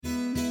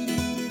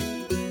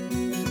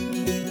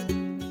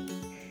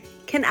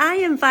can I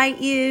invite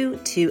you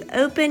to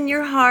open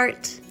your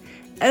heart,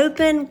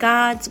 open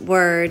God's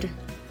Word,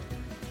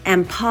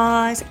 and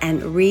pause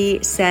and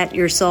reset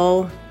your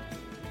soul?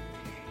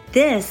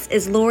 This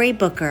is Lori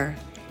Booker,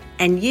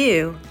 and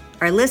you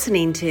are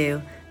listening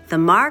to the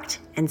Marked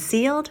and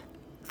Sealed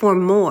for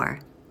More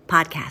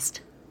podcast.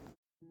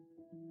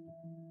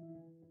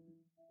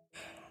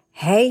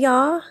 Hey,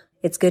 y'all.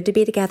 It's good to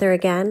be together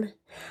again.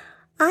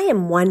 I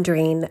am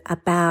wondering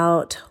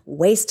about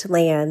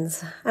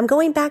wastelands. I'm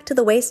going back to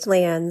the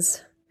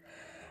wastelands,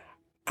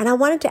 and I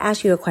wanted to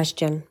ask you a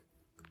question.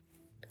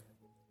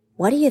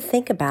 What do you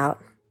think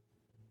about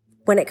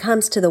when it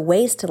comes to the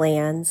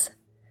wastelands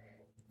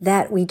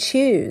that we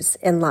choose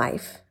in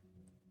life?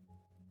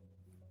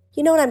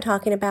 You know what I'm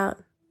talking about?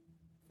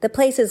 The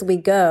places we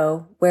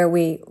go where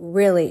we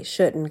really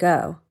shouldn't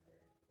go.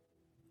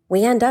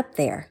 We end up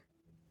there.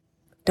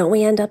 Don't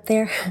we end up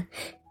there?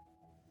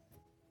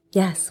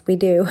 Yes, we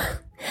do.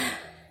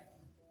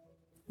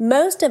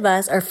 Most of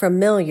us are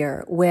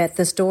familiar with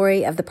the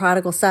story of the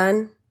prodigal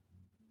son.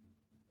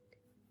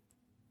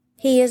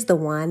 He is the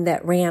one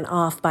that ran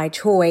off by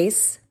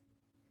choice.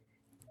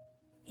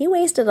 He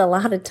wasted a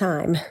lot of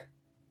time.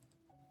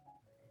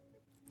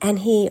 And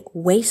he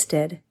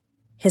wasted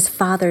his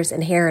father's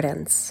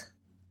inheritance.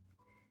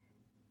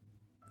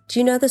 Do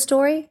you know the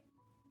story?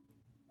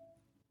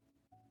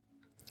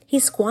 He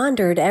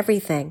squandered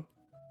everything.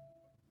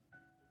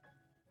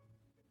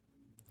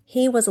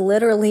 He was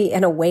literally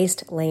in a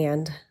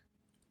wasteland.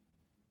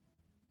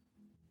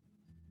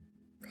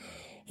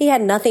 He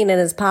had nothing in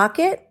his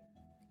pocket.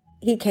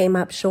 He came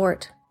up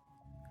short.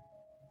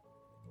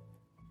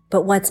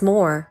 But what's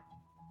more,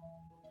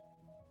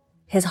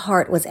 his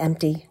heart was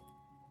empty,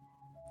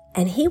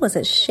 and he was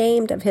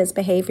ashamed of his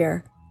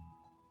behavior.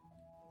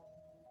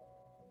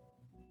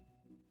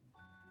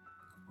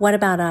 What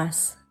about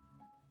us?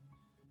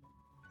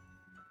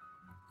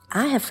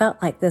 I have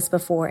felt like this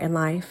before in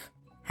life.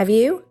 Have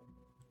you?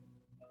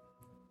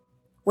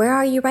 Where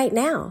are you right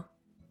now?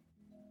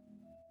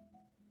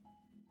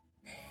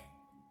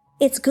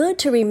 It's good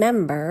to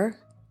remember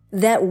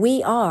that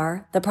we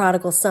are the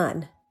prodigal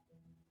son.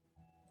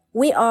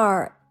 We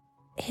are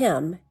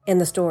him in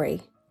the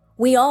story.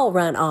 We all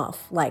run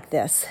off like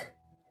this.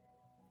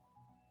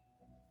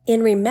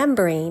 In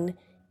remembering,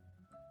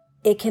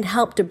 it can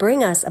help to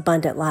bring us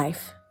abundant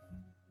life.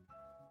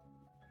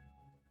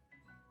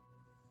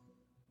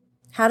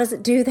 How does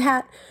it do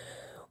that?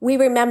 We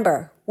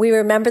remember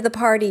the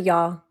party,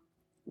 y'all.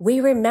 We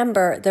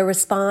remember the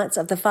response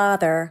of the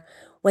father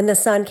when the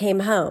son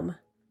came home.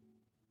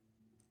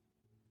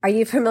 Are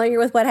you familiar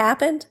with what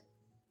happened?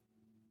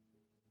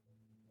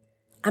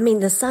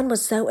 The son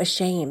was so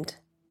ashamed.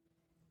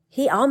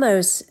 He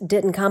almost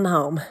didn't come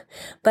home,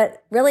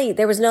 but really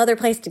there was no other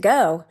place to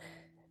go.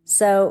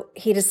 So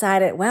he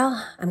decided,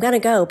 well, I'm going to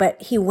go, but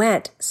he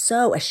went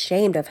so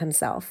ashamed of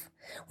himself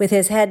with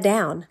his head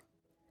down.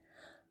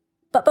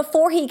 But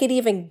before he could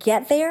even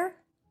get there,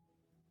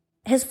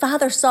 his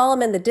father saw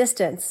him in the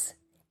distance,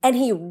 and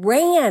he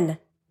ran.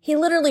 He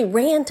literally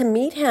ran to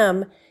meet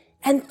him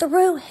and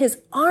threw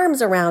his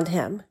arms around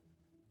him.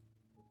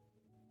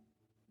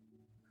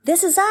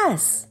 This is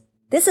us.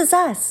 This is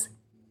us.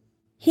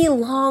 He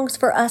longs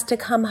for us to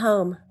come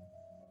home.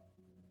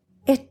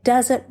 It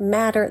doesn't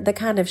matter the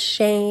kind of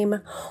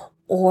shame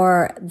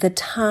or the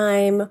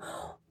time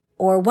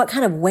or what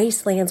kind of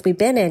wastelands we've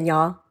been in,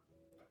 y'all.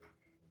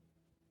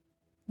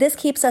 This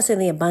keeps us in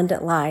the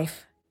abundant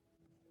life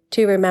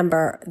to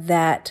remember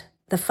that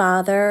the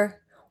Father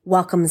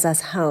welcomes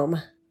us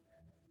home,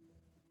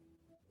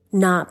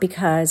 not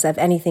because of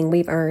anything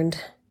we've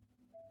earned.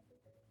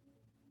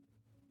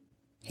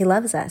 He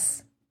loves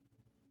us.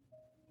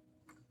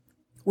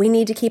 We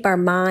need to keep our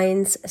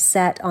minds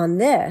set on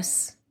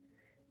this,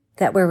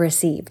 that we're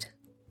received.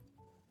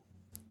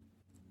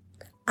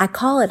 I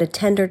call it a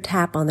tender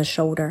tap on the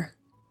shoulder.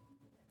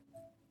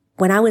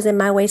 When I was in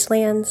my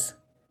wastelands,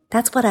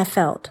 that's what I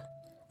felt,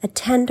 a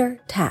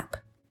tender tap.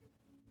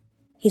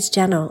 He's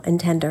gentle and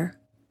tender.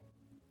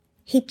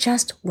 He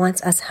just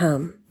wants us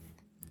home.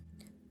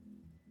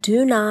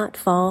 Do not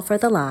fall for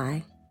the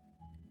lie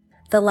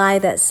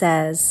that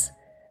says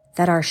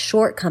that our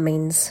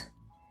shortcomings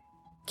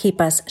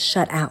keep us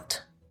shut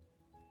out.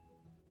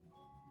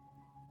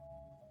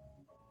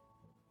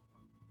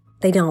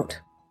 They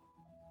don't.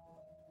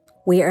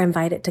 We are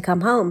invited to come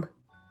home.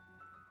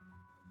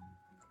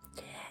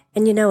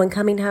 And in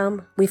coming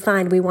home, we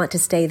find we want to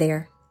stay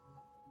there.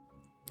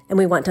 And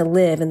we want to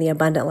live in the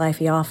abundant life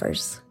He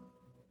offers.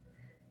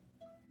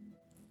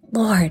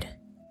 Lord,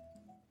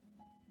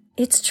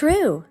 it's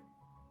true.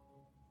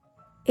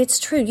 It's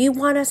true. You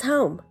want us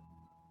home.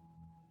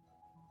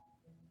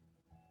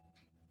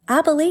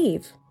 I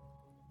believe.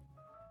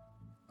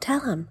 Tell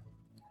Him,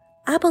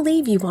 I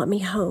believe you want me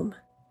home.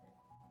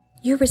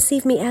 You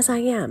receive me as I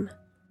am.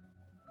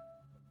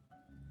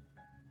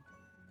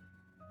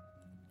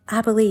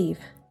 I believe.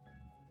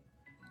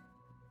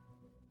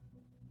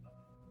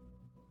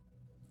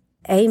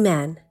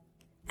 Amen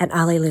and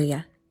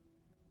alleluia.